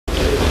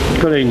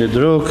Kolejny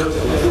druk.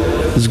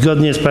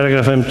 Zgodnie z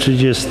paragrafem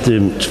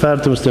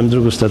 34 ust.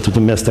 2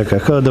 Statutu Miasta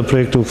Krakowa do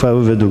projektu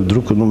uchwały według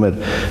druku nr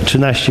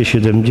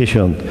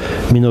 1370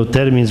 minął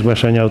termin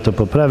zgłaszania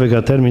autopoprawek,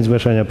 a termin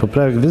zgłaszania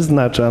poprawek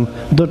wyznaczam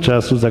do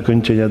czasu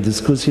zakończenia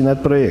dyskusji nad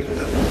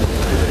projektem.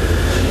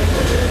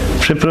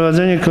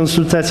 Przeprowadzenie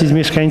konsultacji z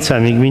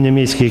mieszkańcami Gminy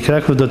Miejskiej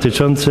Kraków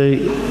dotyczącej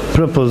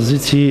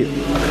propozycji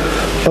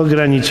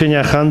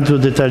ograniczenia handlu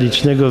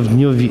detalicznego w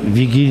dniu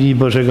Wigilii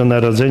Bożego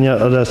Narodzenia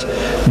oraz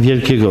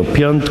Wielkiego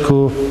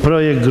Piątku.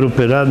 Projekt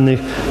grupy radnych,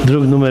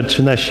 druk nr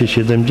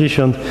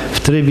 1370 w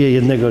trybie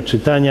jednego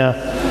czytania.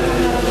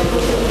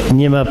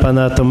 Nie ma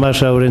pana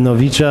Tomasza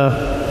Aurynowicza.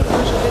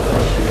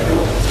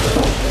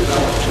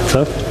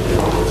 Co?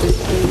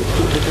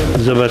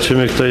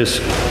 Zobaczymy, kto jest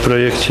w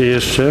projekcie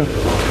jeszcze.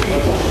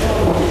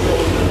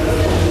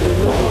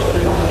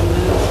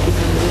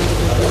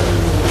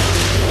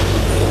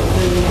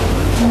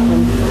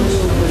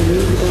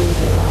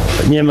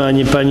 Nie ma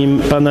ani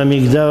pana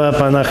Migdała,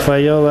 pana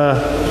Chwajoła,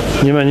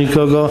 nie ma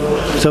nikogo,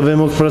 kto by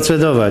mógł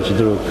procedować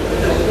druk.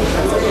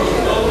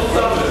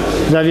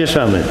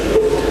 Zawieszamy.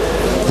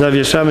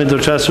 Zawieszamy do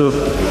czasu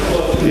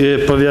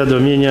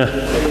powiadomienia,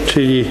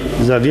 czyli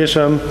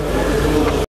zawieszam.